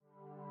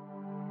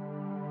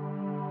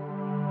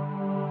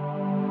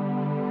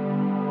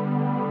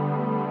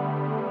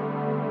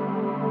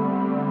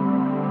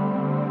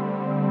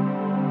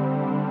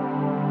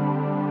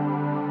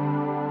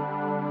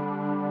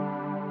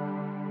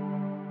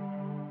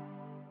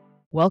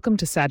Welcome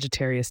to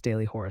Sagittarius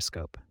Daily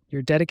Horoscope,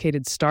 your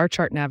dedicated star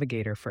chart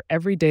navigator for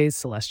every day's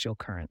celestial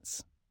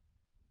currents.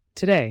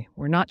 Today,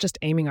 we're not just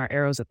aiming our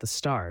arrows at the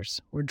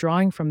stars, we're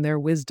drawing from their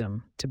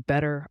wisdom to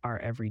better our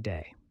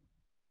everyday.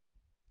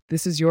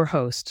 This is your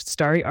host,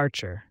 Starry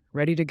Archer,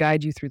 ready to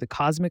guide you through the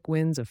cosmic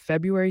winds of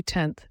February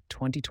 10th,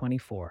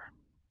 2024.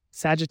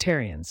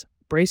 Sagittarians,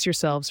 brace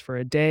yourselves for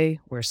a day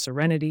where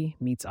serenity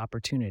meets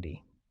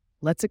opportunity.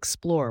 Let's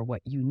explore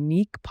what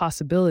unique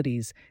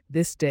possibilities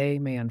this day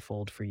may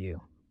unfold for you.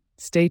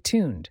 Stay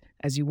tuned,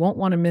 as you won't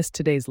want to miss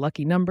today's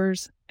lucky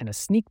numbers and a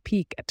sneak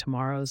peek at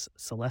tomorrow's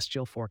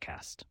celestial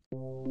forecast.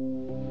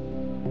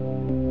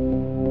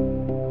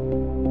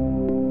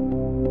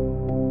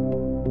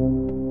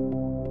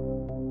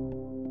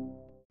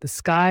 The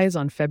skies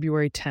on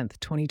February 10th,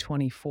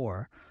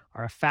 2024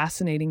 are a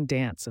fascinating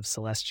dance of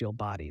celestial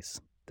bodies.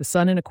 The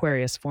sun in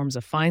Aquarius forms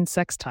a fine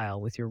sextile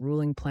with your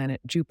ruling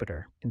planet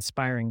Jupiter,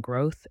 inspiring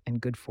growth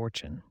and good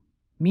fortune.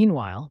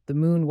 Meanwhile, the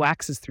moon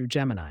waxes through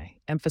Gemini,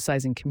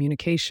 emphasizing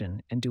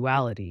communication and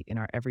duality in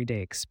our everyday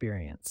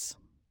experience.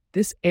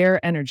 This air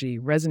energy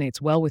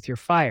resonates well with your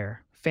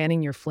fire,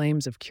 fanning your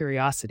flames of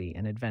curiosity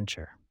and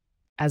adventure.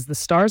 As the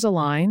stars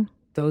align,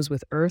 those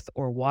with earth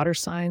or water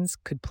signs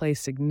could play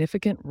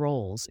significant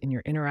roles in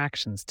your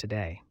interactions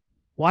today.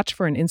 Watch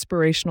for an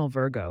inspirational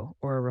Virgo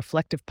or a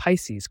reflective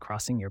Pisces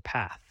crossing your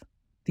path.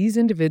 These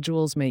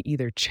individuals may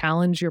either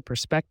challenge your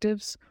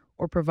perspectives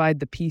or provide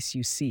the peace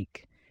you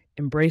seek.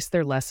 Embrace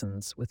their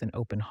lessons with an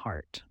open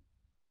heart.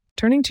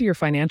 Turning to your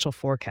financial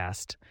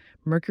forecast,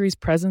 Mercury's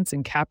presence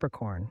in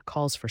Capricorn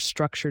calls for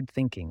structured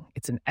thinking.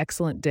 It's an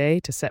excellent day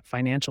to set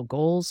financial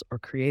goals or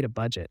create a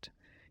budget.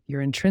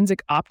 Your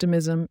intrinsic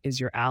optimism is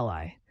your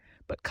ally,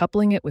 but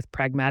coupling it with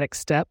pragmatic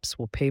steps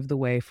will pave the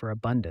way for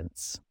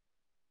abundance.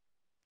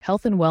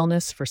 Health and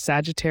wellness for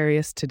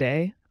Sagittarius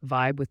today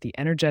vibe with the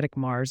energetic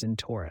Mars in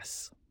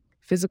Taurus.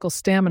 Physical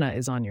stamina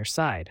is on your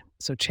side,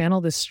 so channel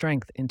this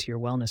strength into your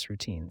wellness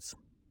routines.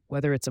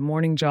 Whether it's a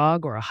morning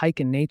jog or a hike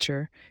in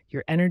nature,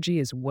 your energy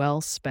is well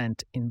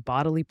spent in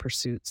bodily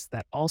pursuits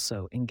that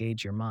also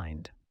engage your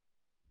mind.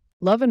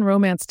 Love and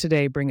romance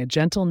today bring a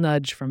gentle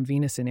nudge from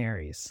Venus in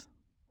Aries.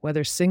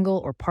 Whether single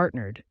or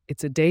partnered,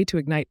 it's a day to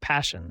ignite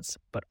passions,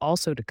 but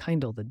also to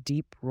kindle the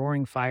deep,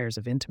 roaring fires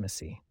of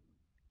intimacy.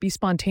 Be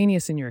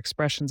spontaneous in your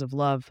expressions of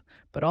love,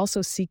 but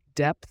also seek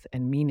depth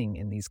and meaning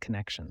in these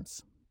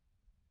connections.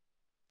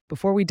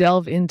 Before we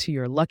delve into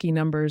your lucky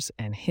numbers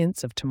and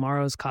hints of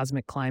tomorrow's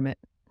cosmic climate,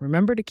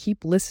 remember to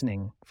keep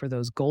listening for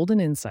those golden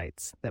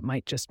insights that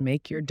might just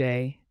make your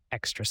day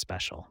extra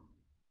special.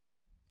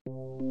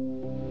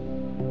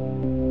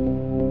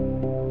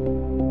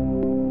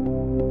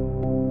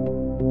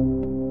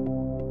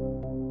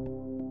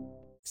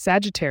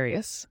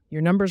 Sagittarius,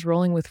 your numbers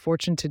rolling with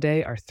fortune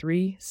today are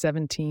 3,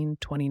 17,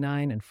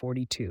 29, and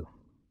 42.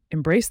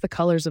 Embrace the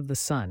colors of the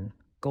sun,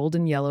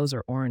 golden yellows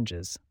or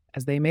oranges,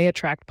 as they may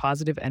attract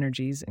positive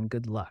energies and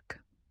good luck.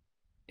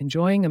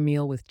 Enjoying a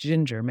meal with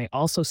ginger may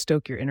also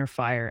stoke your inner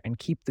fire and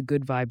keep the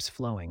good vibes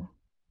flowing.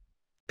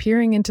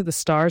 Peering into the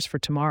stars for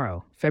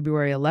tomorrow,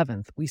 February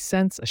 11th, we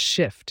sense a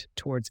shift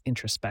towards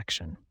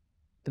introspection.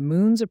 The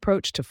moon's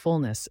approach to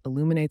fullness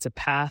illuminates a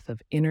path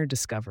of inner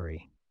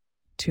discovery.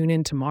 Tune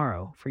in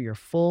tomorrow for your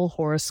full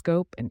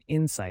horoscope and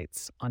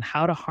insights on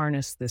how to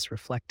harness this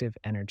reflective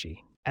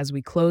energy. As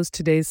we close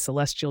today's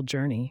celestial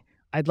journey,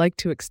 I'd like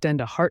to extend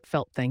a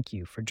heartfelt thank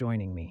you for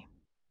joining me.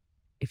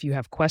 If you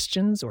have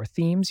questions or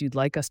themes you'd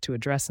like us to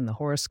address in the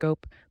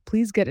horoscope,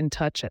 please get in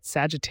touch at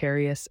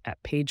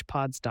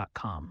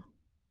sagittarius@pagepods.com.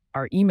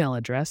 Our email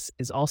address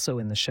is also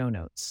in the show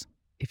notes.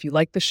 If you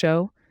like the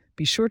show,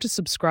 be sure to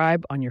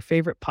subscribe on your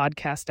favorite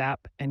podcast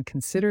app and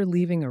consider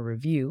leaving a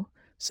review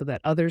so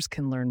that others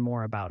can learn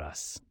more about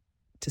us.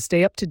 To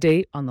stay up to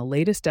date on the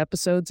latest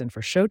episodes and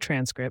for show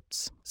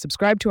transcripts,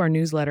 subscribe to our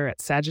newsletter at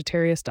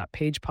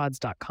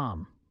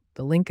sagittarius.pagepods.com.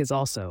 The link is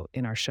also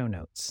in our show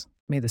notes.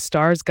 May the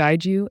stars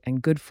guide you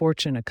and good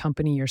fortune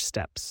accompany your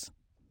steps.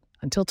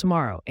 Until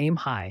tomorrow, aim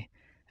high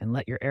and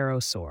let your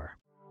arrow soar.